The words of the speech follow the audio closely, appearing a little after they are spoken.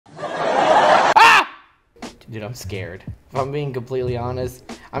Dude, I'm scared. If I'm being completely honest.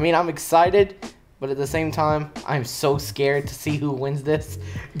 I mean, I'm excited, but at the same time, I'm so scared to see who wins this.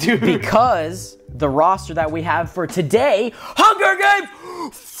 Dude. Because the roster that we have for today, Hunger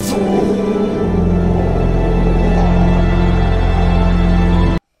Games!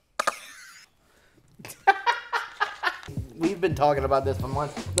 We've been talking about this for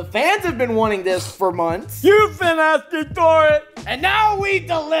months. The fans have been wanting this for months. You've been asking for it! And now we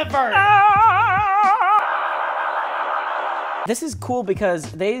deliver! This is cool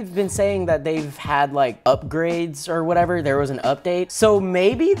because they've been saying that they've had like upgrades or whatever. There was an update. So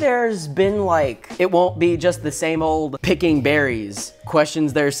maybe there's been like, it won't be just the same old picking berries,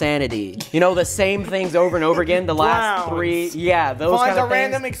 questions their sanity. You know, the same things over and over again, the last three. Yeah, those kind of things. Find a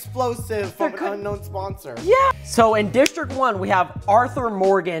random explosive from an unknown sponsor. Yeah. So in District 1, we have Arthur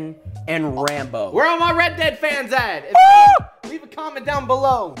Morgan and Rambo. Where are my Red Dead fans at? Leave a comment down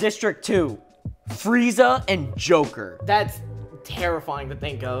below. District 2, Frieza and Joker. That's terrifying to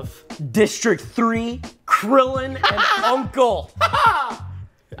think of. District 3, Krillin and Uncle.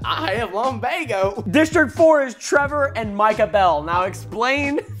 I am Lumbago. District 4 is Trevor and Micah Bell. Now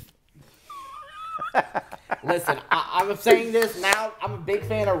explain. Listen, I'm saying this now. I'm a big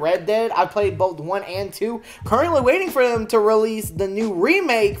fan of Red Dead. I played both 1 and 2. Currently waiting for them to release the new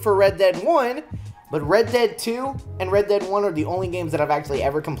remake for Red Dead 1. But Red Dead 2 and Red Dead 1 are the only games that I've actually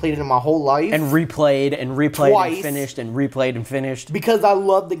ever completed in my whole life. And replayed and replayed Twice. and finished and replayed and finished. Because I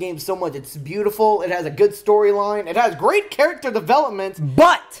love the game so much. It's beautiful. It has a good storyline. It has great character development.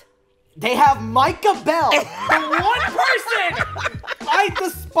 But they have Micah Bell, the one person I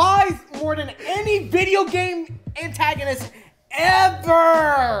despise more than any video game antagonist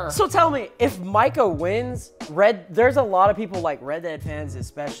ever. So tell me, if Micah wins, there's a lot of people like Red Dead fans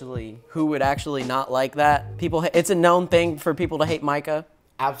especially who would actually not like that. It's a known thing for people to hate Micah.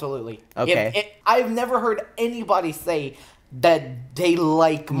 Absolutely. Okay. I've never heard anybody say that they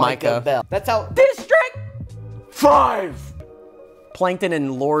like Micah Bell. That's how. District 5. Plankton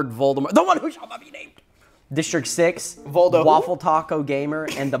and Lord Voldemort. The one who shall not be named. District 6. Voldo. Waffle Taco Gamer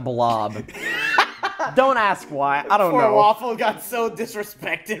and the Blob. Don't ask why. I don't know. Poor Waffle got so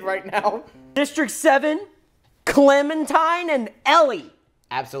disrespected right now. District 7. Clementine and Ellie.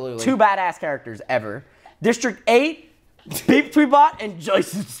 Absolutely. 2 badass characters ever. District 8. BepTweBot and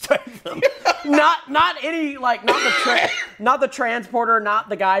Jason Statham. not any, like, not the transporter, not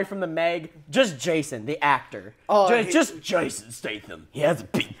the guy from the Meg, just Jason, the actor. Oh, just Jason Statham. He has a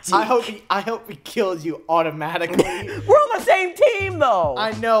big teeth. I hope he kills you automatically. We're on the same team, though.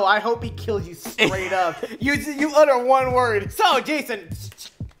 I know. I hope he kills you straight up. You utter one word. So, Jason.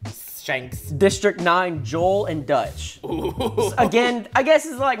 Shanks. District 9, Joel and Dutch. Ooh. Again, I guess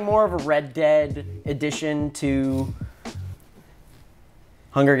it's like more of a Red Dead addition to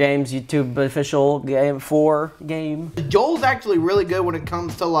Hunger Games YouTube official game 4 game. Joel's actually really good when it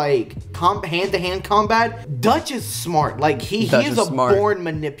comes to like hand-to-hand combat. Dutch is smart. Like he is a born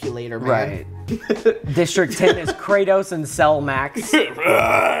manipulator, man. Right. District 10 is Kratos and Cell Max.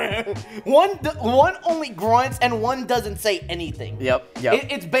 one only grunts and one doesn't say anything. Yep.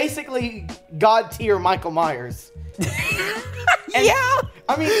 It's basically God tier Michael Myers. Yeah.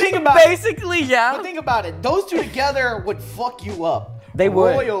 I mean, think about it. Basically, yeah. But think about it. Those two together would fuck you up. They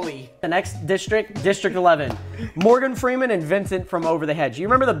would. Royally. The next district, District 11. Morgan Freeman and Vincent from Over the Hedge. You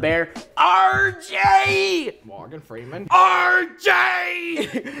remember the bear? RJ! Morgan Freeman. RJ!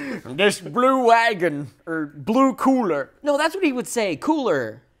 This blue wagon, or blue cooler. No, that's what he would say,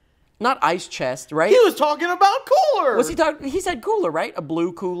 cooler. Not ice chest, right? He was talking about cooler. Was he talking? He said cooler, right? A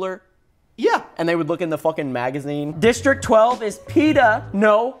blue cooler. Yeah. And they would look in the fucking magazine. District 12 is PETA,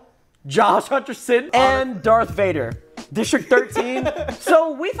 no, Josh Hutcherson, and Darth Vader. District 13.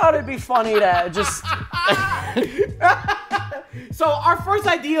 So we thought it'd be funny to just. So our first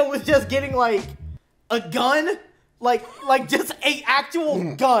idea was just getting like a gun, like just a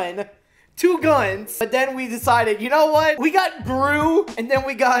actual gun, 2 guns. But then we decided, you know what? We got Gru, and then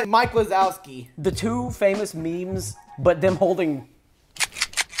we got Mike Wazowski. The 2 famous memes, but them holding.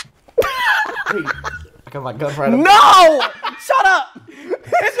 Wait, I got my gun right up. No! Shut up!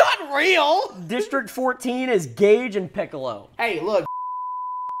 It's not real! District 14 is Gaige and Piccolo. Hey, look.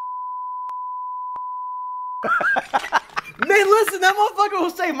 Man, listen, that motherfucker will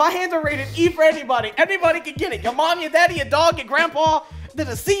say, my hands are rated E for anybody. Anybody can get it. Your mom, your daddy, your dog, your grandpa, the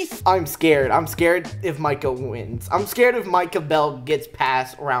deceased. I'm scared. I'm scared if Micah wins. I'm scared if Micah Bell gets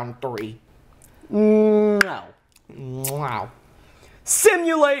past round 3. No. Wow.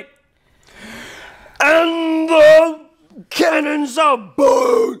 Simulate. And the cannons are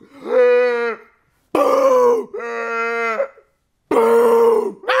boom. Boom. Boom.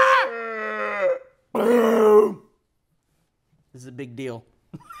 Boom. This is a big deal.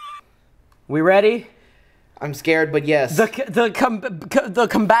 We ready? I'm scared, but yes. The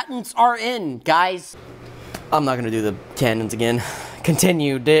combatants are in, guys. I'm not gonna do the cannons again.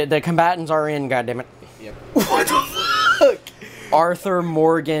 Continue. The combatants are in, goddammit. Yep. What the fuck? Arthur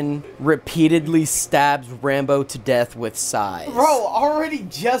Morgan repeatedly stabs Rambo to death with sighs. Bro, already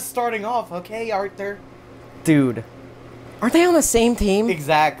just starting off, okay, Arthur? Dude. Aren't they on the same team?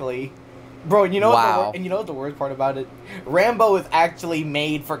 Exactly. Bro, you know Wow. what you know what the worst part about it? Rambo is actually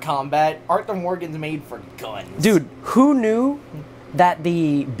made for combat. Arthur Morgan's made for guns. Dude, who knew that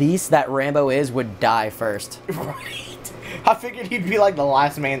the beast that Rambo is would die first? Right. I figured he'd be like the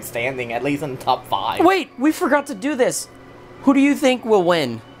last man standing, at least in the top 5. Wait, we forgot to do this. Who do you think will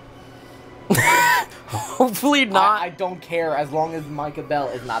win? Hopefully not. I don't care as long as Micah Bell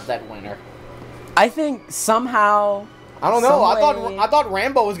is not that winner. I think somehow... I don't know. I thought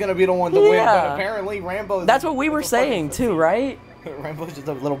Rambo was gonna be the one to win, but apparently Rambo. That's what we were saying too, right? Rambo's just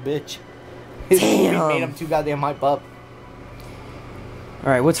a little bitch. His movie made him too goddamn hype up.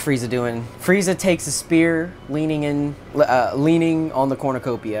 All right, what's Frieza doing? Frieza takes a spear, leaning on the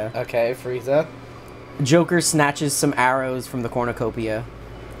cornucopia. Okay, Frieza. Joker snatches some arrows from the cornucopia.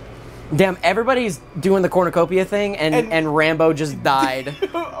 Damn, everybody's doing the cornucopia thing, and Rambo just died.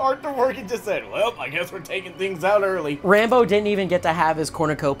 Arthur Morgan just said, well, I guess we're taking things out early. Rambo didn't even get to have his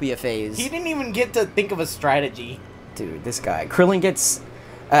cornucopia phase. He didn't even get to think of a strategy. Dude, this guy. Krillin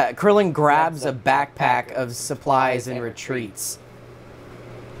grabs a backpack of supplies and retreats.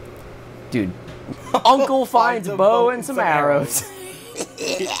 Dude. Uncle finds a bow and some arrows.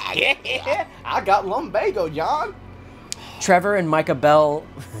 Yeah, I got lumbago, John. Trevor and Micah Bell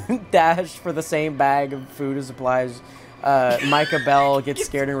dash for the same bag of food and supplies. Micah Bell gets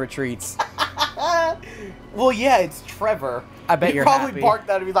scared and retreats. Well, yeah, it's Trevor. I bet you're probably happy. Barked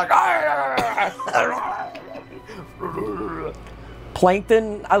at him. He's like,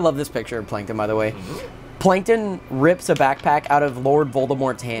 Plankton, I love this picture of Plankton, by the way. Plankton rips a backpack out of Lord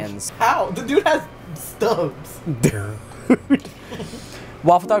Voldemort's hands. How? The dude has stubs.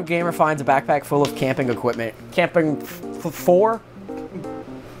 Waffle Dog Gamer finds a backpack full of camping equipment. Camping for?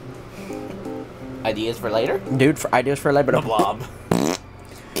 Ideas for later? Dude, for ideas for later. The Blob.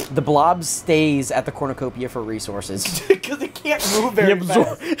 The Blob stays at the cornucopia for resources. Because he can't move very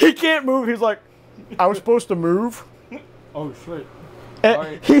fast. He can't move. He's like, I was supposed to move. Oh, shit.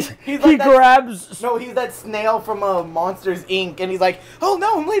 He grabs... No, he's that snail from Monsters, Inc. And he's like, oh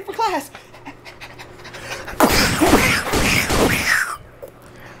no, I'm late for class.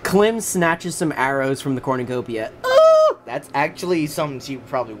 Clem snatches some arrows from the cornucopia. That's actually something she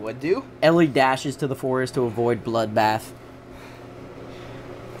probably would do. Ellie dashes to the forest to avoid bloodbath.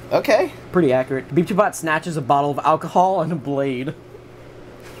 Okay. Pretty accurate. BepTweBot snatches a bottle of alcohol and a blade.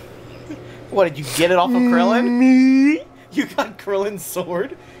 What, did you get it off of Krillin? Me? You got Krillin's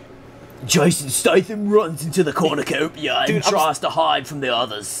sword? Jason Statham runs into the cornucopia and tries to hide from the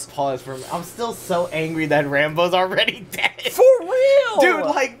others. Pause for a minute. I'm still so angry that Rambo's already dead. For real! Dude,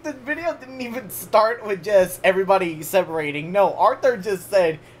 like, the video didn't even start with just everybody separating. No, Arthur just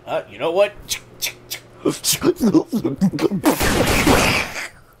said, you know what?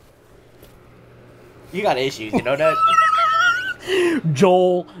 You got issues, you know that?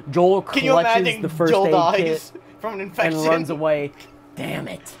 Joel clutches the first aid kit from an infection and runs away. Damn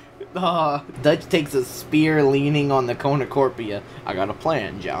it. Dutch takes a spear leaning on the cornucopia. I got a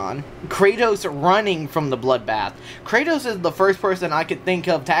plan, John. Kratos running from the bloodbath. Kratos is the first person I could think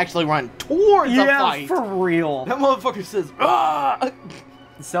of to actually run towards a fight. Yeah, for real. That motherfucker says, ah!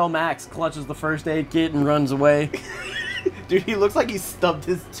 Cell Max clutches the first aid kit and runs away. Dude, he looks like he stubbed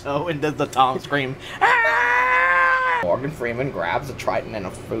his toe and does the Tom scream. Ah! Morgan Freeman grabs a trident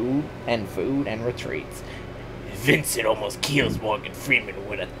and food and retreats. Vincent almost kills Morgan Freeman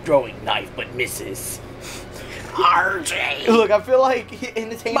with a throwing knife, but misses. RJ! Look, I feel like his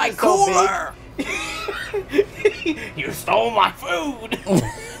hand is so big. You stole my food!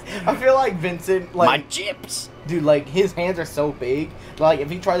 I feel like Vincent, like... My chips! Dude, like, his hands are so big. Like,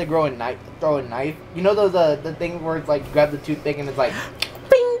 if he tried to throw a knife, you know those, the thing where it's like, you grab the toothpick and it's like...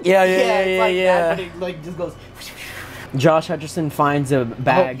 Bing! Yeah. That, but it, like, just goes... Josh Hutcherson finds a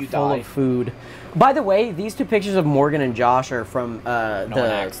bag full of food. By the way, these two pictures of Morgan and Josh are from the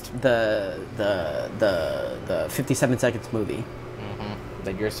 57 Seconds movie.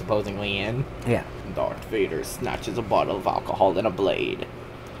 That you're supposedly in. Yeah. Darth Vader snatches a bottle of alcohol and a blade.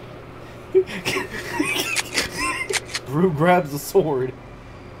 Brew grabs a sword.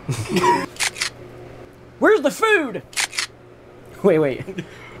 Where's the food? Wait.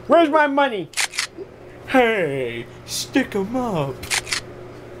 Where's my money? Hey, stick 'em up.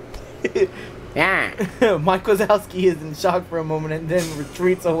 Yeah. Mike Wazowski is in shock for a moment and then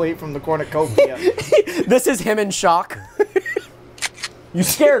retreats away from the cornucopia. This is him in shock. You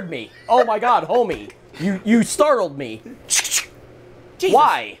scared me. Oh my god, homie. You startled me. Jesus.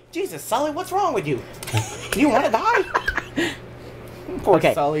 Why? Jesus, Sully, what's wrong with you? You want to die? Poor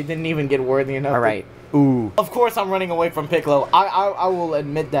Sully didn't even get worthy enough. All right. Ooh. Of course I'm running away from Piccolo. I will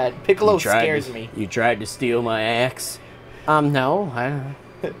admit that. Piccolo scares me. You tried to steal my axe? No.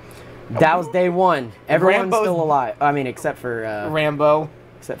 That was day one. Everyone's still alive. I mean, except for... Rambo.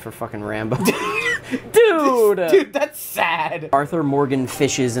 Except for fucking Rambo. Dude! Dude, that's sad. Arthur Morgan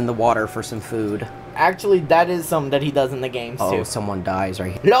fishes in the water for some food. Actually, that is something that he does in the games, too. Oh, someone dies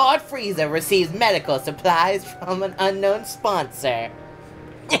right here. Lord Frieza receives medical supplies from an unknown sponsor.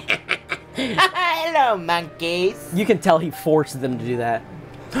 Hello, monkeys. You can tell he forced them to do that.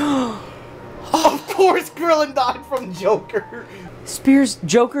 Of course, Krillin died from Joker.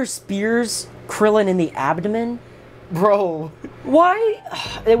 Joker spears Krillin in the abdomen? Bro. Why?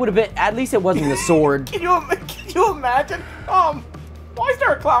 It would have been, at least it wasn't the sword. Can you imagine? Why is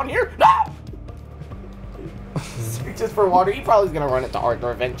there a clown here? No! Just for water. He probably is going to run into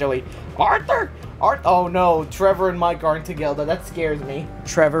Arthur eventually. Arthur? Oh no, Trevor and Mike aren't together. That scares me.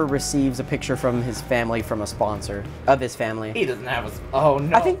 Trevor receives a picture from his family from a sponsor of his family. He doesn't have a... Oh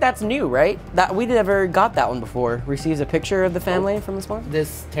no. I think that's new, right? We never got that one before. Receives a picture of the family from the sponsor?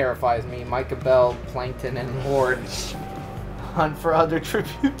 This terrifies me. Micah Bell, Plankton, and Horde hunt for other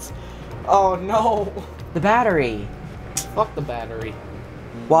tributes. Oh no. The battery. Fuck the battery.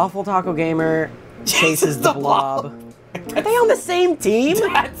 Waffle Taco Gamer chases the blob. Are they on the same team?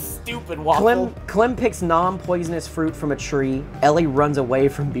 That's stupid, Waffle. Clem picks non-poisonous fruit from a tree. Ellie runs away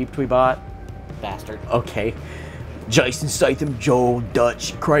from BepTweBot. Bastard. Okay. Jason Statham, Joel,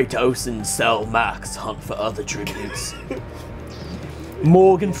 Dutch, Kratos, and Cell Max hunt for other tributes.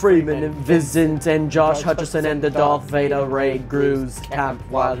 Morgan Freeman and Vincent and Josh Hutcherson and the Darth Vader raid Gru's camp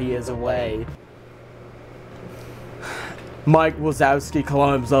while he is away. Mike Wazowski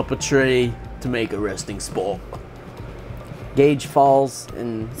climbs up a tree to make a resting spot. Gaige falls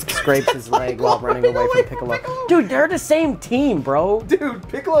and scrapes his leg while running away from Piccolo. Dude, they're the same team, bro. Dude,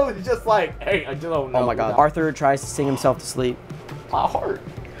 Piccolo is just like, hey, I just don't know. Oh my god. Arthur tries to sing himself to sleep. My heart.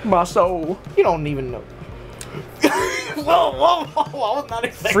 My soul. You don't even know. Whoa, I was not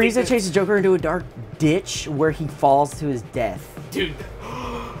expecting Frieza this. chases Joker into a dark ditch where he falls to his death. Dude.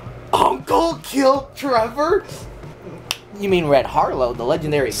 Uncle killed Trevor? You mean Red Harlow, the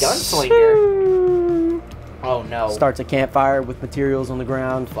legendary gunslinger? Oh no. Starts a campfire with materials on the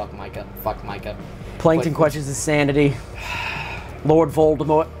ground. Fuck Micah. Fuck Micah. Plankton questions his sanity. Lord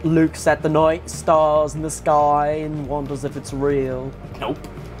Voldemort looks at the night stars in the sky and wonders if it's real. Nope.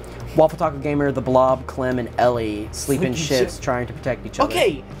 Waffle Taco Gamer, the Blob, Clem, and Ellie sleep in shifts trying to protect each other.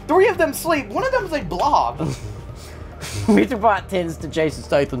 Okay, 3 of them sleep. One of them is a blob. BepTweBot tends to Jason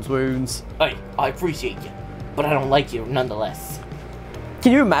Statham's wounds. Hey, I appreciate you, but I don't like you nonetheless.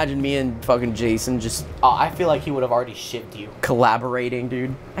 Can you imagine me and fucking Jason just I feel like he would have already shipped you. collaborating,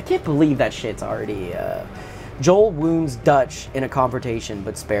 dude? I can't believe that shit's already, Joel wounds Dutch in a confrontation,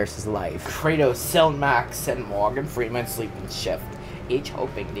 but spares his life. Kratos, Cell Max, and Morgan Freeman sleep in shift, each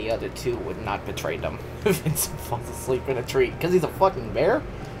hoping the other 2 would not betray them. Vincent falls asleep in a tree, because he's a fucking bear?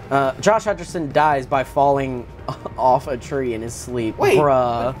 Josh Hutcherson dies by falling off a tree in his sleep. Wait,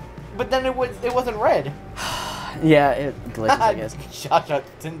 bruh. But then it wasn't red. Yeah, it glitches, I guess. Josh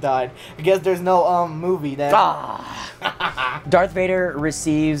Hutcherson died. I guess there's no movie then. Darth Vader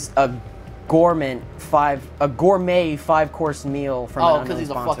receives a gourmet 5-course meal from an unknown because he's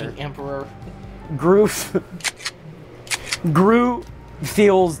sponsor. a fucking emperor. Gru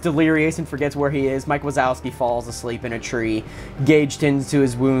feels delirious and forgets where he is. Mike Wazowski falls asleep in a tree. Gaige tends to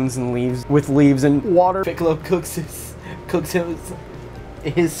his wounds and leaves with leaves and water. Piccolo cooks him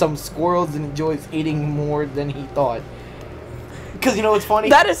some squirrels and enjoys eating more than he thought. Because you know what's funny?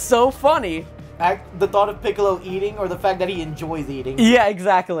 That is so funny. The thought of Piccolo eating or the fact that he enjoys eating. Yeah,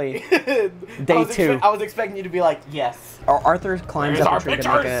 exactly. Day 2. I was expecting you to be like, yes. Arthur climbs up a tree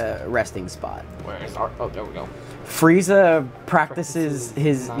to make a resting spot. Where's our... Oh, there we go. Frieza practices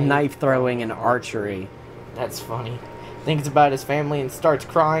his knife throwing and archery. That's funny. Thinks about his family and starts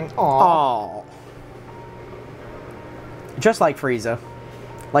crying. Aww. Aww. Just like Frieza.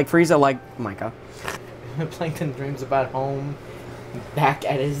 Like Frieza, like Micah. Plankton dreams about home, back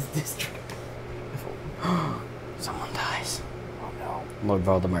at his district. Someone dies. Oh no. Lord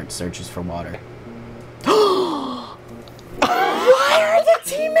Voldemort searches for water. Why are the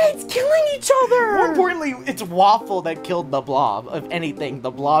teammates killing each other? More importantly, it's Waffle that killed the Blob. If anything, the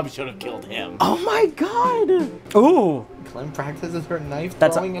Blob should have killed him. Oh my god. Ooh. Clem practices her knife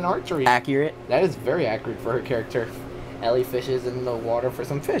That's throwing and archery. Accurate. That is very accurate for her character. Ellie fishes in the water for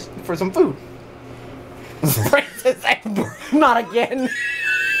some food. Not again.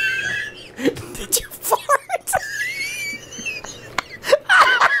 Did you fart?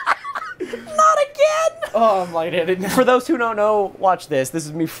 Not again. Oh, I'm lightheaded now. For those who don't know, watch this. This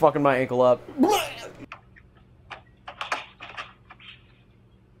is me fucking my ankle up.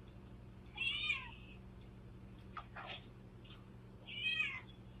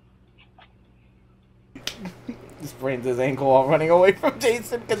 He sprains his ankle while running away from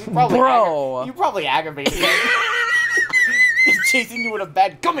Jason because you probably aggravated him. He's chasing you with a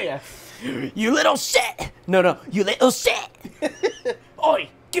bed. Come here, You little shit. No, you little shit. Oi,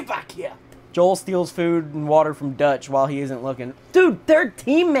 get back here. Joel steals food and water from Dutch while he isn't looking. Dude, they're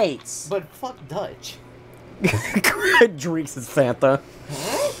teammates. But fuck Dutch. Drinks his Fanta.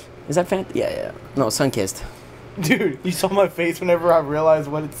 Huh? Is that Fanta? Yeah. No, Sunkissed. Dude, you saw my face whenever I realized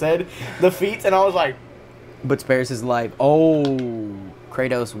what it said. The feet, and I was like... But spares his life. Oh,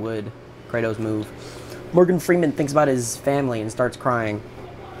 Kratos would. Kratos move. Morgan Freeman thinks about his family and starts crying.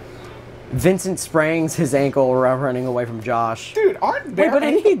 Vincent sprains his ankle while running away from Josh. Dude, aren't Wait, bare but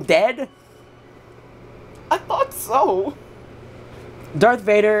isn't he dead? I thought so. Darth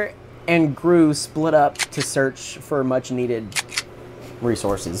Vader and Gru split up to search for much-needed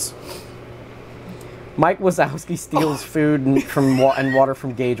resources. Mike Wazowski steals food and water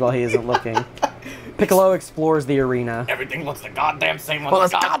from Gaige while he isn't looking. Piccolo explores the arena. Everything looks the goddamn same on On the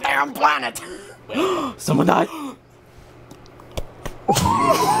this goddamn goddamn planet! Someone died.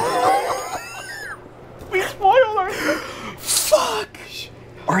 We spoilers. Fuck!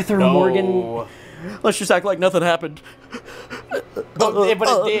 Arthur Morgan... Let's just act like nothing happened. But it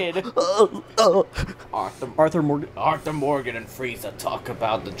did. Arthur Morgan... Arthur Morgan and Frieza talk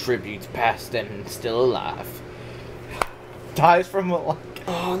about the tributes past and still alive. Dies from a...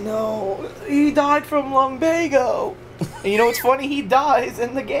 Oh no, he died from lumbago. And you know what's funny? He dies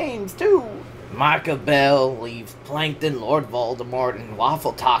in the games too. Micah Bell leaves Plankton, Lord Voldemort, and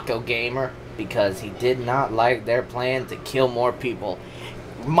Waffle Taco Gamer because he did not like their plan to kill more people.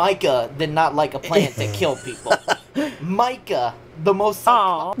 Micah did not like a plan to kill people. Micah, the most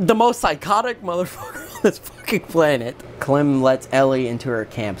psychotic motherfucker on this fucking planet. Clem lets Ellie into her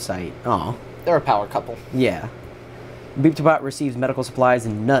campsite. Aw. They're a power couple. Yeah. BepTweBot receives medical supplies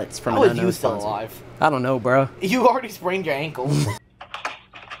and nuts from an unknown How is you still sponsor. alive? I don't know, bro. You already sprained your ankle.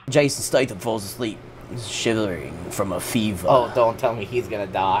 Jason Statham falls asleep, shivering from a fever. Oh, don't tell me he's gonna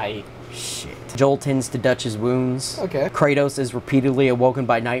die. Shit. Joel tends to Dutch's wounds. Okay. Kratos is repeatedly awoken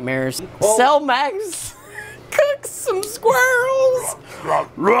by nightmares. Oh. Cellmax cooks some squirrels.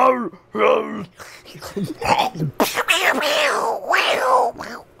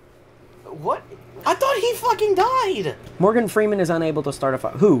 What? I thought he fucking died. Morgan Freeman is unable to start a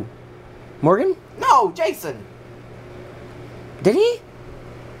fire. Who? Morgan? No, Jason. Did he?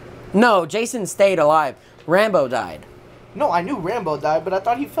 No, Jason stayed alive. Rambo died. No, I knew Rambo died, but I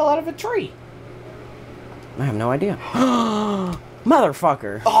thought he fell out of a tree. I have no idea.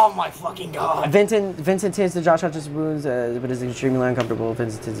 Motherfucker. Oh my fucking god. Vincent tends to Josh Hutchins' wounds, but is extremely uncomfortable.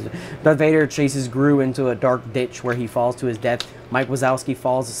 Darth Vader chases Gru into a dark ditch where he falls to his death. Mike Wazowski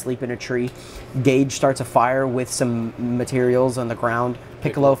falls asleep in a tree. Gaige starts a fire with some materials on the ground.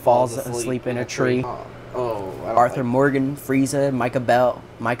 Piccolo falls asleep in a tree. Arthur Morgan, Frieza,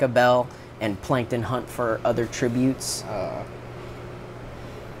 Micah Bell, and Plankton hunt for other tributes.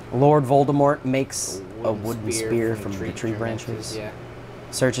 Lord Voldemort makes a wooden spear from the tree branches. Yeah.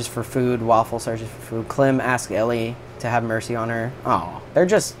 Searches for food. Waffle searches for food. Clem asks Ellie to have mercy on her. Oh, they're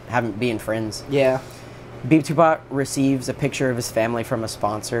just being friends. Yeah. BepTweBot receives a picture of his family from a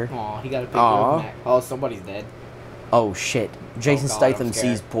sponsor. Aw, he got a picture of Mac. Oh, somebody's dead. Oh shit. Jason God, Statham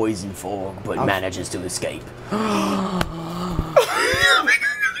sees poison fog, but manages to escape.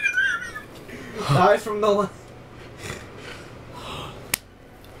 Dies from the...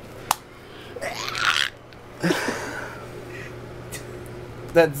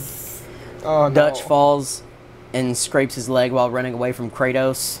 That's... Oh, no. Dutch falls and scrapes his leg while running away from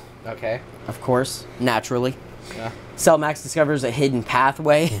Kratos. Okay. Of course, naturally. Yeah. Cellmax discovers a hidden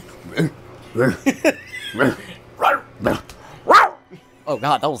pathway. Oh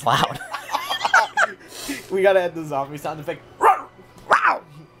god, that was loud. We gotta add the zombie sound effect.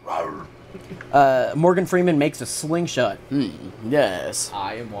 Morgan Freeman makes a slingshot. Yes.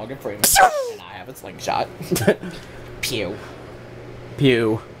 I am Morgan Freeman, and I have a slingshot. Pew.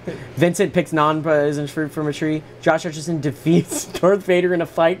 Pew. Vincent picks non-poison fruit from a tree. Josh Hutcherson defeats Darth Vader in a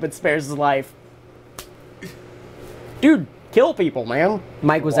fight, but spares his life. Dude, kill people, man.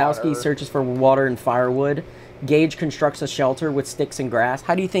 Mike Wazowski searches for water and firewood. Gaige constructs a shelter with sticks and grass.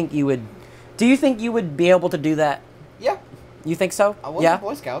 How do you think you would... Do you think you would be able to do that? Yeah. You think so? I was yeah? in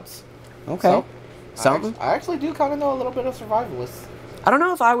Boy Scouts. Okay. So, Something? I actually do kind of know a little bit of survivalist. I don't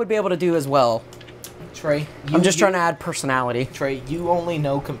know if I would be able to do as well. Trey, I'm just trying to add personality. Trey, you only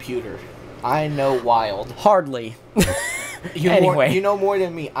know computer. I know wild. Hardly. Anyway. You know more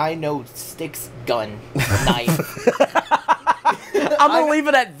than me. I know sticks, gun, knife. I'm going to leave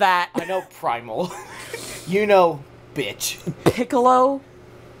it at that. I know primal. You know bitch. Piccolo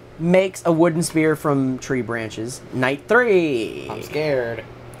makes a wooden spear from tree branches. Night 3. I'm scared.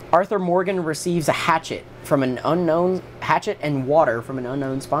 Arthur Morgan receives a hatchet from an unknown... Hatchet and water from an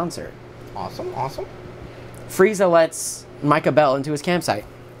unknown sponsor. Awesome, awesome. Frieza lets Micah Bell into his campsite.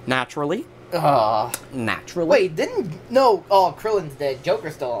 Naturally. Naturally. Wait, no, oh, Krillin's dead.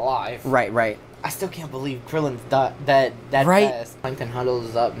 Joker's still alive. Right. I still can't believe Krillin's dead that Right. fast. Plankton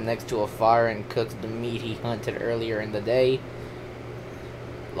huddles up next to a fire and cooks the meat he hunted earlier in the day.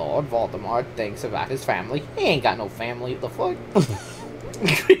 Lord Voldemort thinks about his family. He ain't got no family. The fuck?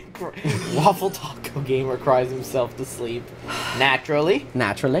 Waffle Taco Gamer cries himself to sleep. Naturally.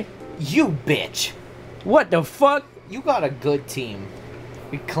 You bitch. What the fuck? You got a good team.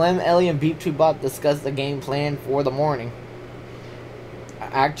 Clem, Ellie, and BepTweBot discuss the game plan for the morning.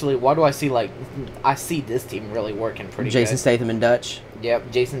 Actually, why do I see, like... I see this team really working pretty good. Jason Statham and Dutch.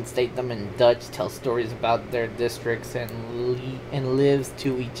 Yep, Jason Statham and Dutch tell stories about their districts and lives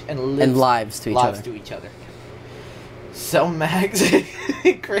to each... And lives to each other. So Max and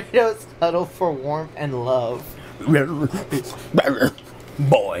Kratos huddle for warmth and love.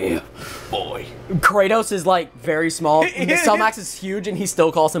 Boy. Kratos is like very small. Selmax is huge and he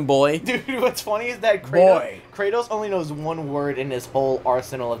still calls him boy. Dude, what's funny is that Kratos only knows one word in his whole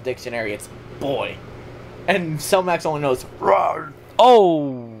arsenal of dictionary. It's boy. And Selmax only knows rawr.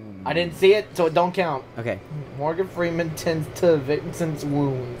 Oh. I didn't see it, so it don't count. Okay. Morgan Freeman tends to Vincent's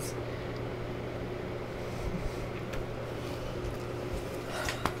wounds.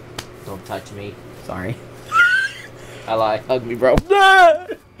 Don't touch me. Sorry. I lie. Hug me, bro.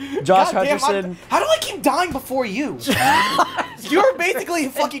 Josh Hutcherson. How do I keep dying before you? You're basically a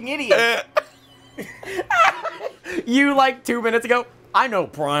fucking idiot. You, like, 2 minutes ago, I know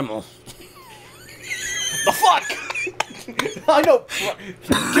Primal. The fuck? I know.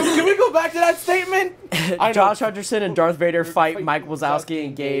 Can we go back to that statement? Josh Hutcherson and Darth Vader fight Mike Wazowski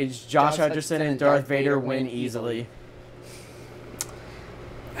and Gaige. Josh Hutcherson and Darth Vader win easily.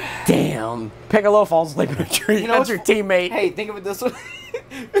 Damn. Piccolo falls asleep in a tree. That's your teammate. Hey, think of it this way.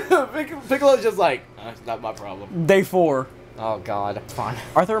 Piccolo's just like, it's not my problem. Day 4. Oh, God. Fine.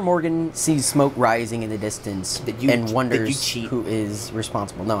 Arthur Morgan sees smoke rising in the distance and wonders who is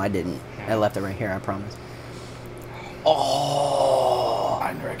responsible. No, I didn't. I left it right here, I promise. Oh,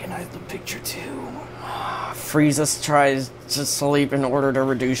 I recognize the picture, too. Frieza tries to sleep in order to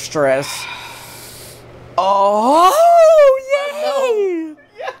reduce stress. Oh, yay!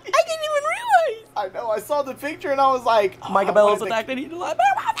 I didn't even realize. I know. I saw the picture and I was like, Micah Bell is attacked and he's alive.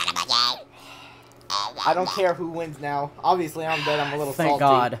 I don't care who wins now. Obviously, I'm dead. I'm a little salty. Thank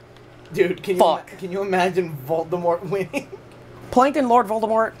God. Dude, can you imagine Voldemort winning? Plankton, Lord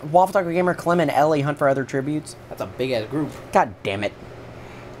Voldemort, Waffle Taco Gamer, Clem, and Ellie hunt for other tributes. That's a big ass group. God damn it.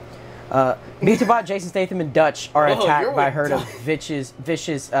 BepTweBot, Jason Statham, and Dutch are attacked by a herd of vicious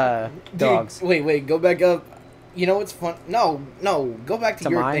dogs. Dude, wait, go back up. You know what's fun? No, go back to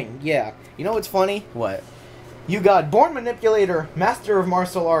your thing. Yeah. You know what's funny? What? You got Born Manipulator, Master of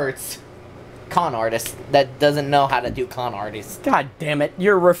Martial Arts, con artist that doesn't know how to do con artists. God damn it.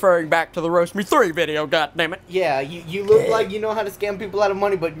 You're referring back to the Roast Me 3 video, god damn it. Yeah, you look like you know how to scam people out of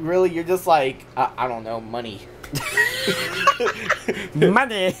money, but really you're just like, I don't know, money.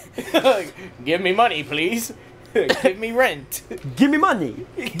 Money. Give me money, please. Give me rent. Give me money.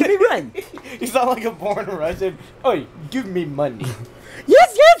 Give me rent. You sound like a born Russian. Oi, give me money.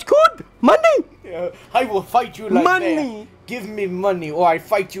 Yes, good. Money. I will fight you like money. Bear. Give me money, or I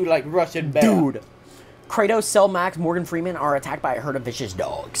fight you like Russian bear. Dude. Kratos, Selmax, Morgan Freeman are attacked by a herd of vicious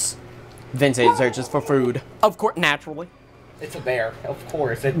dogs. Vincent searches for food. Of course, naturally. It's a bear, of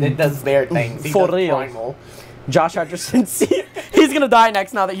course. It does bear things. For real. Primal. Josh Hutcherson, he's gonna die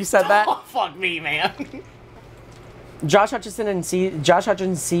next now that you said that. Oh, fuck me, man. Josh Hutcherson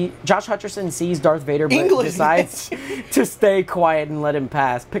sees Darth Vader, but decides to stay quiet and let him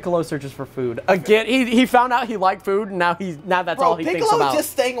pass. Piccolo searches for food again. He found out he liked food, and now that's all he thinks about. Piccolo's just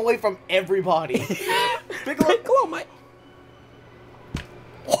staying away from everybody. Piccolo might.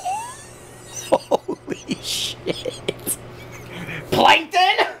 Holy shit!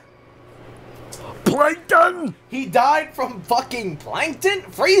 Plankton. Plankton. He died from fucking plankton.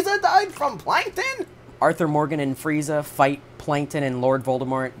 Frieza died from plankton. Arthur Morgan and Frieza fight Plankton and Lord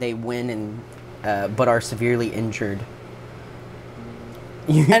Voldemort. They win and but are severely injured.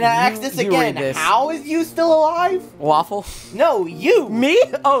 And I ask this again, how is you still alive? Waffle? No, you! Me?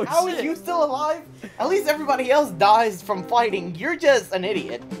 Oh, how is you still alive? At least everybody else dies from fighting. You're just an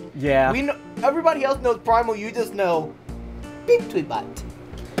idiot. Yeah. We know, everybody else knows Primal, you just know BepTweBot.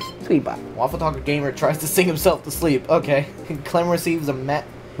 BepTweBot. Waffle Talker Gamer tries to sing himself to sleep. Okay. Clem receives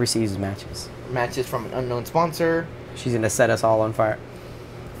receives matches from an unknown sponsor. She's gonna set us all on fire.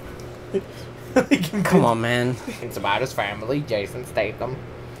 Come on, man. It's about his family, Jason Statham.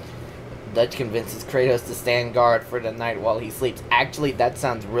 Dutch convinces Kratos to stand guard for the night while he sleeps. Actually, that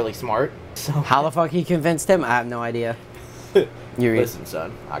sounds really smart. So how the fuck he convinced him? I have no idea. Listen,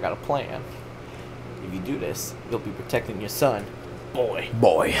 son, I got a plan. If you do this, you'll be protecting your son. Boy.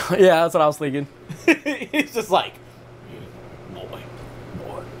 Yeah, that's what I was thinking. He's just like, boy.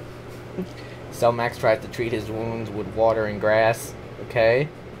 So Max tries to treat his wounds with water and grass. Okay.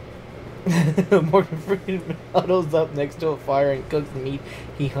 Morgan Freeman huddles up next to a fire and cooks the meat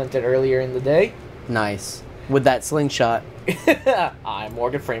he hunted earlier in the day. Nice. With that slingshot. I'm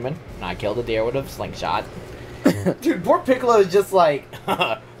Morgan Freeman, and I killed a deer with a slingshot. Dude, poor Piccolo is just like,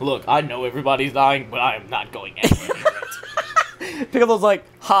 look, I know everybody's dying, but I am not going anywhere near it. Piccolo's like,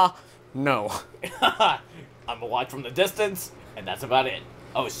 ha, no. I'm gonna watch from the distance, and that's about it.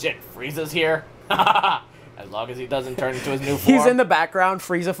 Oh shit, Frieza's here. As long as he doesn't turn into his new form. He's in the background.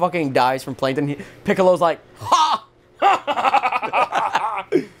 Frieza fucking dies from Plankton. Piccolo's like, ha!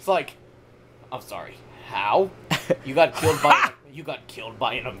 It's like, I'm sorry. How? You got killed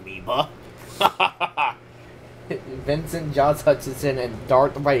by an amoeba. Vincent, Josh Hutcherson, and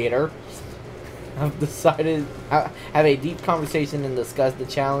Darth Vader have decided have a deep conversation and discuss the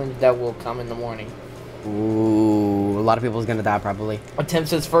challenge that will come in the morning. Ooh, a lot of people's gonna die probably. Attempts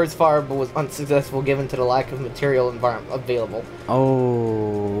his first fire but was unsuccessful given to the lack of material environment available.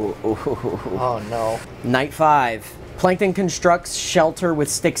 Oh. Oh no. Night 5. Plankton constructs shelter with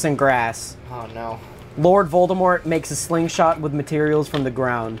sticks and grass. Oh no. Lord Voldemort makes a slingshot with materials from the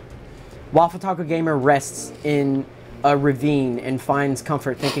ground. Waffle Taco Gamer rests in a ravine and finds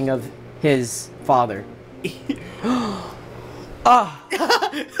comfort thinking of his father.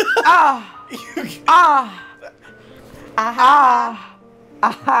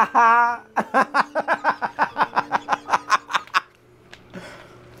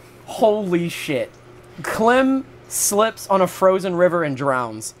 Holy shit. Clem slips on a frozen river and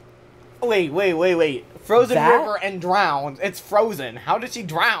drowns. Wait. Frozen river and drowns. It's frozen. How did she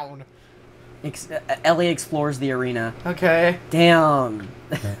drown? Ellie explores the arena. Okay. Damn.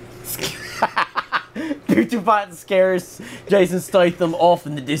 BepTweBot scares Jason Statham off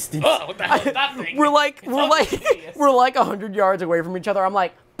in the distance. Oh, what the hell is that thing? We're like 100 yards away from each other. I'm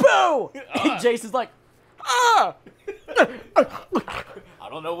like, boo! And Jason's like, ah! I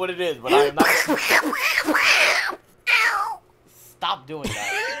don't know what it is, but I am not. Stop doing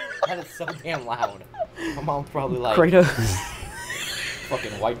that. That is so damn loud. My mom's probably like, Kratos.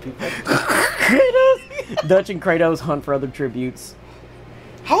 Fucking white people. Kratos. Dutch and Kratos hunt for other tributes.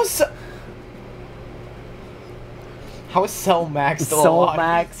 How is Cell Max still alive? Cell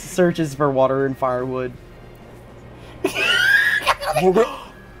Max searches for water and firewood. God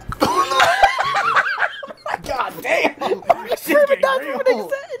damn! Kermit dies from an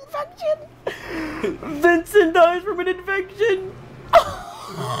infection. Vincent dies from an infection.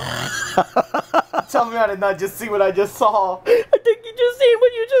 Tell me I did not just see what I just saw. I think you just seen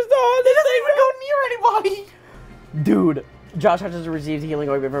what you just saw. They doesn't even go near anybody. Dude, Josh Hutcherson receives healing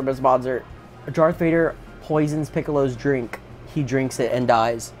ointment from his sponsor. Darth Vader poisons Piccolo's drink. He drinks it and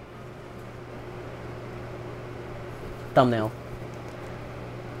dies. Thumbnail.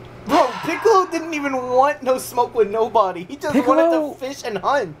 Bro, Piccolo didn't even want no smoke with nobody. He just wanted to fish and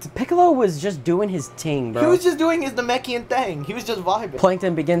hunt. Piccolo was just doing his ting, bro. He was just doing his Namekian thing. He was just vibing.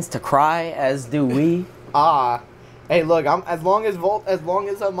 Plankton begins to cry, as do we. Hey, look, as long as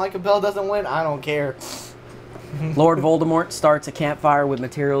Micah Bell doesn't win, I don't care. Lord Voldemort starts a campfire with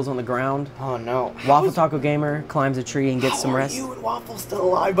materials on the ground. Oh no. Waffle Taco Gamer climbs a tree and gets some rest. How are you and Waffle still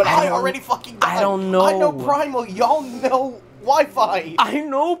alive? But I already fucking died. I don't know. I know Primal. Y'all know Wi-Fi. I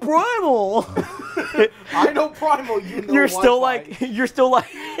know Primal. I know Primal. You know You're Wi-Fi. still like.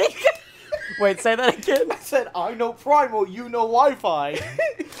 Wait, say that again. I said I know Primal. You know Wi-Fi.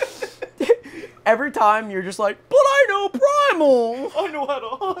 Every time you're just like, but I know Primal. I know how to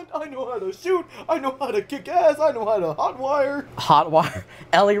hunt. I know how to shoot. I know how to kick ass. I know how to hotwire. Hotwire.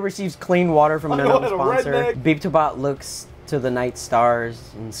 Ellie receives clean water from an unknown sponsor. Redneck. BepTweBot looks to the night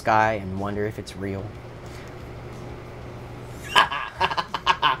stars in the sky and wonder if it's real.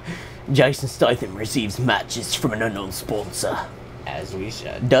 Jason Statham receives matches from an unknown sponsor. As we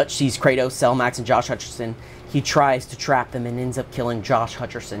should. Dutch sees Kratos, Cell Max, and Josh Hutcherson. He tries to trap them and ends up killing Josh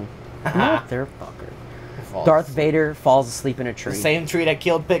Hutcherson. Motherfucker. Darth Vader falls asleep in a tree. The same tree that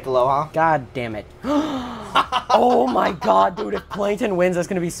killed Piccolo, huh? God damn it. Oh my god, dude. If Plankton wins, that's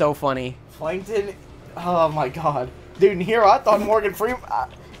going to be so funny. Plankton? Oh my god. Dude, in here I thought Morgan Freeman...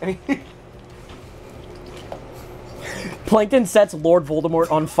 Plankton sets Lord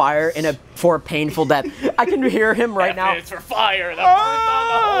Voldemort on fire for a painful death. I can hear him right now. It's for fire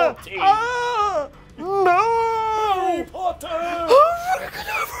that burns down the whole team. No! Harry Potter!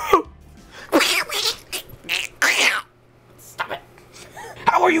 Stop it.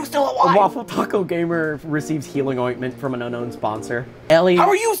 How are you still alive? Waffle Taco Gamer receives healing ointment from an unknown sponsor. Ellie... How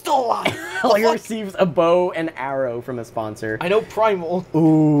are you still alive? Ellie receives a bow and arrow from a sponsor. I know Primal.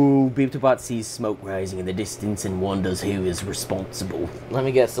 Ooh, BepTweBot sees smoke rising in the distance and wonders who is responsible. Let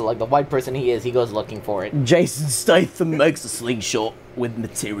me guess, so like the white person he is, he goes looking for it. Jason Statham makes a slingshot with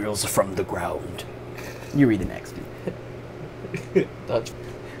materials from the ground. You read the next.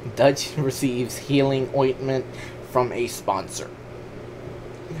 Dutch receives healing ointment from a sponsor.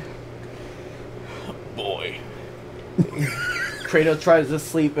 Boy. Kratos tries to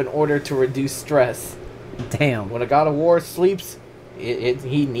sleep in order to reduce stress. Damn. When a god of war sleeps,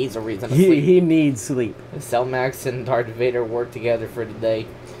 he needs a reason to sleep. He needs sleep. Cell Max and Darth Vader work together for the day.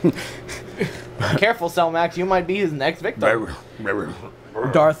 Careful, Cell Max, you might be his next victim.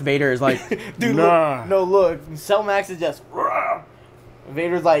 Darth Vader is like, dude, nah. Look, no, look. Cell Max is just...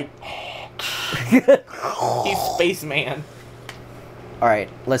 Vader's like... he's Spaceman. Alright,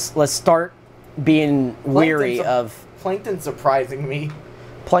 let's start being weary of... Plankton's surprising me.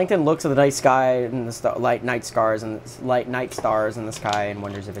 Plankton looks at the night sky and the night stars in the sky and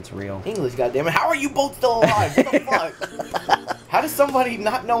wonders if it's real. English, goddammit! How are you both still alive? What the fuck? How does somebody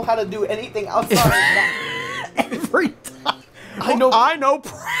not know how to do anything outside? Every time. I know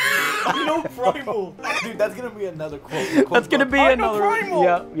Primal. Dude, that's gonna be another quote. That's gonna be another. Primal.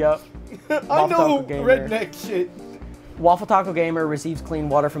 Yep. I know redneck shit. Waffle Taco Gamer receives clean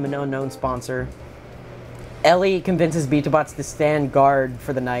water from an unknown sponsor. Ellie convinces BepTweBot to stand guard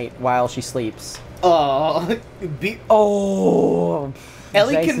for the night while she sleeps. Ellie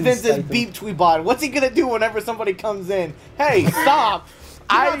convinces BepTweBot. What's he gonna do whenever somebody comes in? Hey, stop!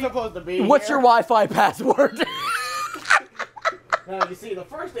 I'm not supposed to be What's here. your Wi-Fi password? Now, you see, the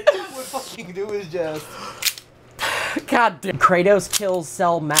first thing I would fucking do is just... God damn. Kratos kills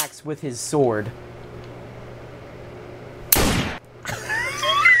Cell Max with his sword.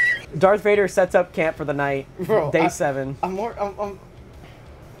 Darth Vader sets up camp for the night. Bro, Day 7.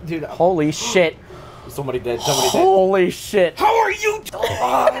 Dude. Holy shit. Somebody dead. Holy shit. How are you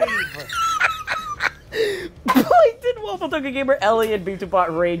alive? Plankton, Waffle Taco Gamer, Ellie, and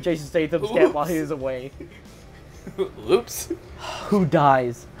BepTweBot raid Jason Statham's camp while he is away. Oops. Who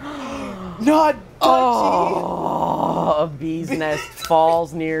dies? Not Dutchie. Oh, a bee's nest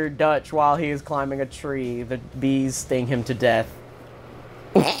falls near Dutch while he is climbing a tree. The bees sting him to death.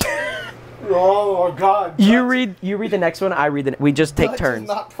 Oh God! You read the next one. I read the. We just take Dutch turns. Is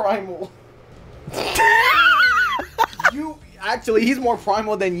not primal. He's more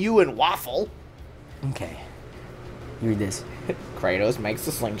primal than you and Waffle. Okay. You read this. Kratos makes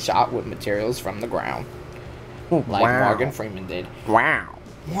a slingshot with materials from the ground, like Wow. Morgan Freeman did. Wow.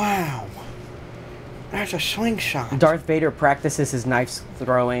 Wow. That's a slingshot. Darth Vader practices his knife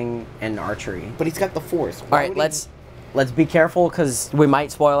throwing and archery. But he's got the Force. All right, let's be careful because we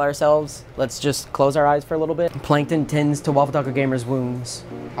might spoil ourselves. Let's just close our eyes for a little bit. Plankton tends to Waffle Taco Gamer's wounds.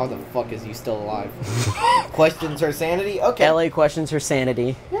 How the fuck is he still alive? Questions her sanity? Okay. Ellie questions her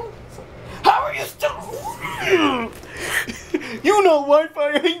sanity. How are you still... You know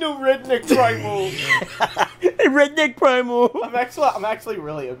Wi-Fi, I know Redneck Primal. Redneck Primal. I'm actually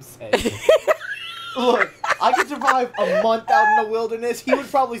really upset. Look, I could survive a month out in the wilderness. He would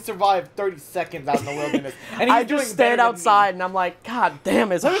probably survive 30 seconds out in the wilderness. And I just stand outside and I'm like, God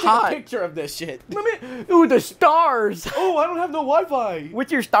damn, it's hot. Let me hot. take a picture of this shit. Ooh, the stars. Oh, I don't have no Wi-Fi.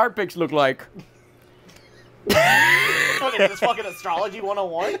 What's your star pics look like? What is this, fucking astrology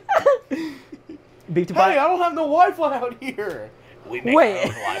 101? BepTweBot. Hey, I don't have no Wi-Fi out here. We make our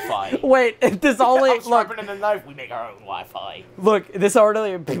own Wi-Fi. Wait, this only... I'm sharpening the knife, we make our own Wi-Fi. Look, this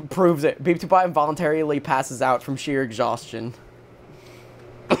already proves it. BepTweBot involuntarily passes out from sheer exhaustion.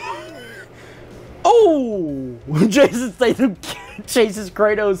 Oh! Jason Statham chases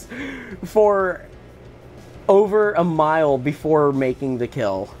Kratos for over a mile before making the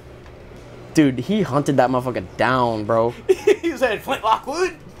kill. Dude, he hunted that motherfucker down, bro. He said, Flintlock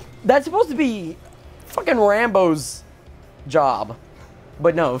Wood? That's supposed to be fucking Rambo's job.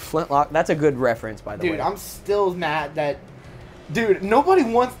 But no, Flintlock, that's a good reference, by the way. Dude, I'm still mad that... Dude, nobody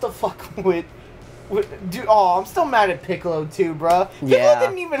wants to fuck with... Dude, oh, I'm still mad at Piccolo too, bruh. Yeah. Piccolo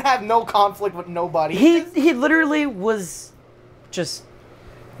didn't even have no conflict with nobody. He literally was just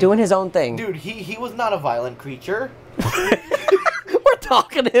doing his own thing. Dude, he was not a violent creature. We're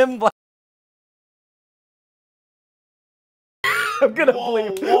talking to him like... I'm gonna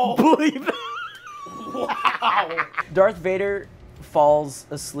believe it. Wow. Darth Vader falls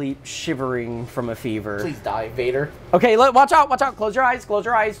asleep shivering from a fever. Please die, Vader. Okay, watch out, watch out. Close your eyes, close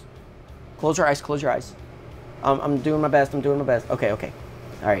your eyes. Close your eyes, close your eyes. I'm doing my best, I'm doing my best. Okay, okay.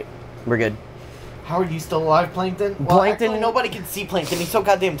 All right, we're good. How are you still alive, Plankton? Well, Plankton... actually, nobody can see Plankton. He's so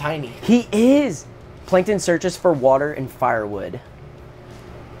goddamn tiny. He is. Plankton searches for water and firewood.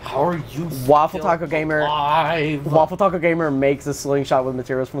 How are you Waffle Taco Gamer alive? Waffle Taco Gamer makes a slingshot with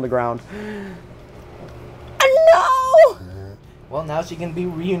materials from the ground. No! Well, now she can be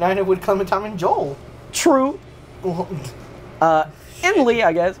reunited with Clementine and Joel. True. And Lee,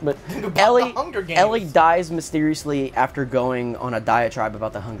 I guess, but Ellie dies mysteriously after going on a diatribe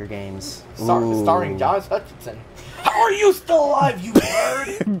about the Hunger Games. Starring Josh Hutcherson. How are you still alive, you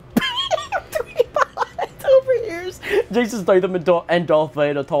nerd? Overhears Jason Statham and Darth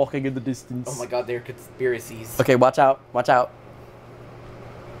Vader talking in the distance. Oh my god, they're conspiracies. Okay, watch out, watch out.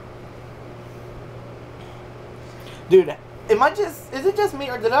 Dude, is it just me,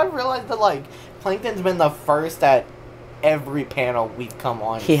 or did I realize that, like, Plankton's been the first at every panel we've come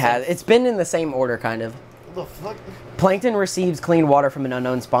on? He has. It's been in the same order, kind of. What the fuck? Plankton receives clean water from an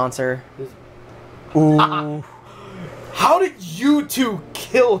unknown sponsor. Ooh. How did you two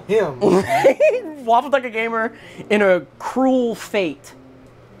kill him? Waffle Taco Gamer, in a cruel fate,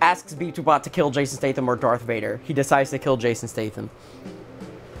 asks BepTweBot to kill Jason Statham or Darth Vader. He decides to kill Jason Statham.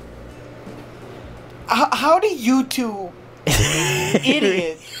 How do you two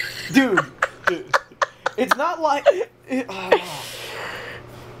idiot, dude? It's not like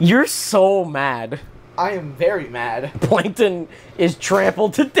you're so mad. I am very mad. Plankton is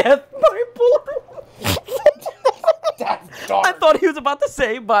trampled to death by portal. That's dark. I thought he was about to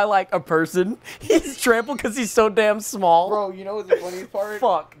say by like a person. He's trampled because he's so damn small. Bro, you know what's the funniest part?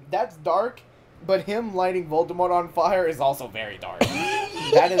 Fuck. That's dark, but him lighting Voldemort on fire is also very dark.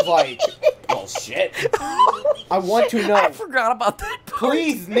 That is like, oh shit. I want to know. I forgot about that part.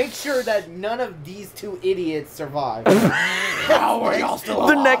 Please make sure that none of these two idiots survive. How are y'all still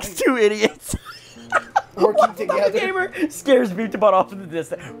alive? The next two idiots. Working together. Gamer scares BepTweBot off in the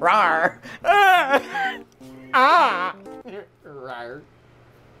distance. Rawr. Rawr.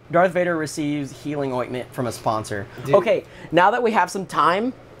 Darth Vader receives healing ointment from a sponsor. Dude. Okay, now that we have some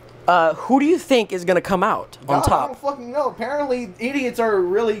time, who do you think is gonna come out on top? I don't fucking know. Apparently, idiots are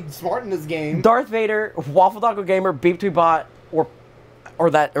really smart in this game. Darth Vader, Waffle Taco Gamer, BepTweBot, or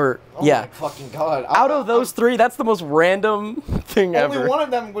yeah. My fucking god. Out of those three, that's the most random thing ever. Only one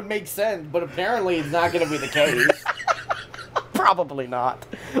of them would make sense, but apparently it's not gonna be the case. Probably not.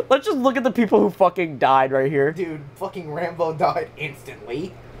 Let's just look at the people who fucking died right here. Dude, fucking Rambo died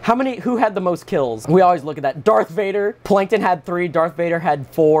instantly. Who had the most kills? We always look at that. Darth Vader. Plankton had 3. Darth Vader had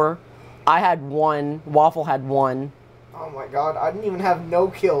 4. I had 1. Waffle had 1. Oh my god, I didn't even have no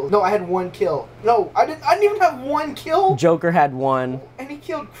kills. No, I had 1 kill. No, I didn't even have 1 kill. Joker had 1. And he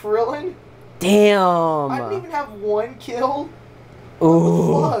killed Krillin. Damn. I didn't even have 1 kill.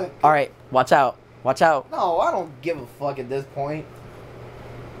 Ooh. What the fuck? Alright, watch out. Watch out. No, I don't give a fuck at this point.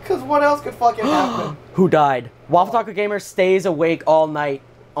 Cause what else could fucking happen? Who died? Waffle Taco Gamer stays awake all night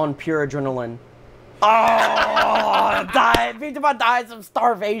on pure adrenaline. Oh, died. BepTweBot dies of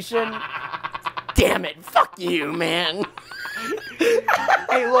starvation. Damn it. Fuck you, man.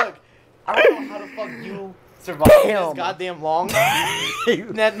 Hey, look. I don't know how the fuck you survived this goddamn long.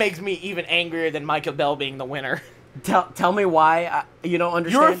 That makes me even angrier than Michael Bell being the winner. Tell me why you don't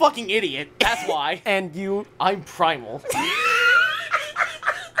understand. You're a fucking idiot. That's why. And you... I'm primal.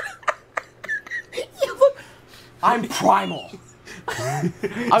 I'm primal. I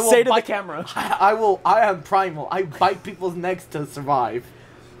will say to the camera. I am primal. I bite people's necks to survive.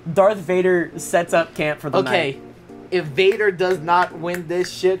 Darth Vader sets up camp for the night. Okay, if Vader does not win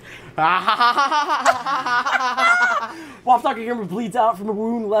this shit... Waffle Taco Gamer bleeds out from a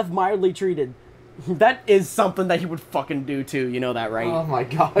wound left mildly treated. That is something that he would fucking do too, you know that, right? Oh my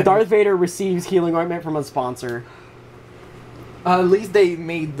god. Darth Vader receives healing ointment from a sponsor. At least they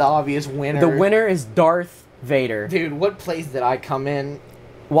made the obvious winner. The winner is Darth Vader. Dude, what place did I come in?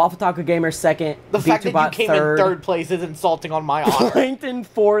 Waffle Taco Gamer second. The fact that you came in 3rd place is insulting on my honor. Plankton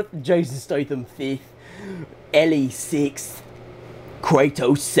 4th. Jason Statham 5th. Ellie 6th.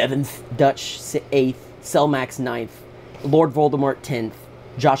 Kratos 7th. Dutch 8th. Selmax 9th. Lord Voldemort 10th.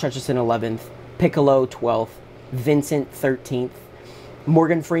 Josh Hutcherson 11th, Piccolo 12th, Vincent 13th,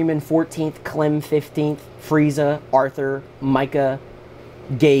 Morgan Freeman 14th, Clem 15th, Frieza, Arthur, Micah,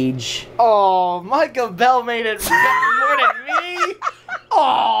 Gaige. Oh, Micah Bell made it more than me.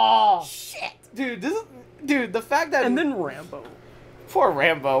 Oh shit, dude. Dude. The fact that And then Rambo. poor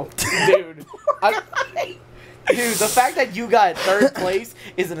Rambo, dude. Dude, the fact that you got 3rd place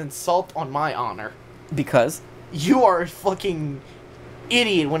is an insult on my honor. Because? You are a fucking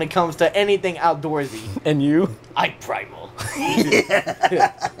idiot when it comes to anything outdoorsy. And you? I'm primal.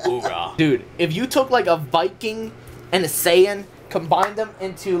 Hoorah. Dude, if you took like a Viking and a Saiyan, combined them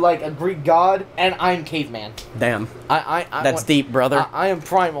into like a Greek god, and I'm caveman. Damn. That's want, deep, brother. I am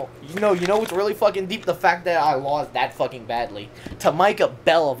primal. You know what's really fucking deep? The fact that I lost that fucking badly. To Micah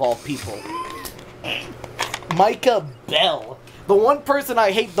Bell of all people. Micah Bell. The one person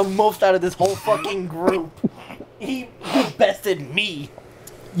I hate the most out of this whole fucking group. He bested me.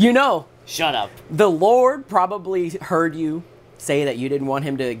 You know. Shut up. The Lord probably heard you say that you didn't want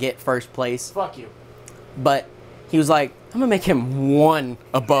him to get 1st place. Fuck you. But he was like, I'm gonna make him 1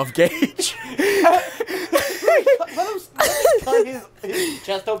 above Gaige. Let me cut his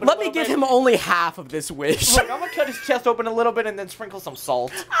chest open Let me give him only half of this wish. Look, I'm gonna cut his chest open a little bit and then sprinkle some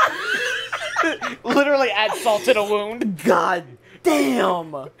salt. Literally add salt to the wound. God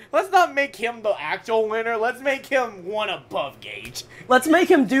damn. Let's not make him the actual winner. Let's make him 1 above Gaige. Let's make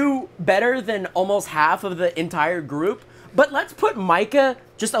him do better than almost half of the entire group. But let's put Micah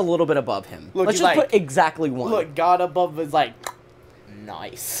just a little bit above him. Look, let's just put exactly 1. Look, God above is like,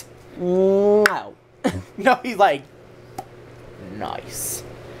 nice. Wow. No, he's like, nice.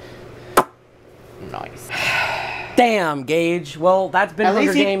 Nice. Damn, Gaige. Well, that's been At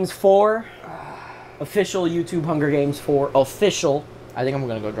Hunger least he- Games 4. Official YouTube Hunger Games 4. Official. I think I'm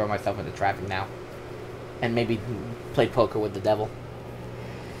gonna go draw myself into traffic now. And maybe play poker with the devil.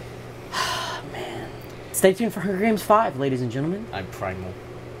 Man. Stay tuned for Hunger Games 5, ladies and gentlemen. I'm primal.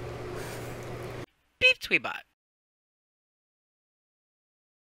 BepTweBot.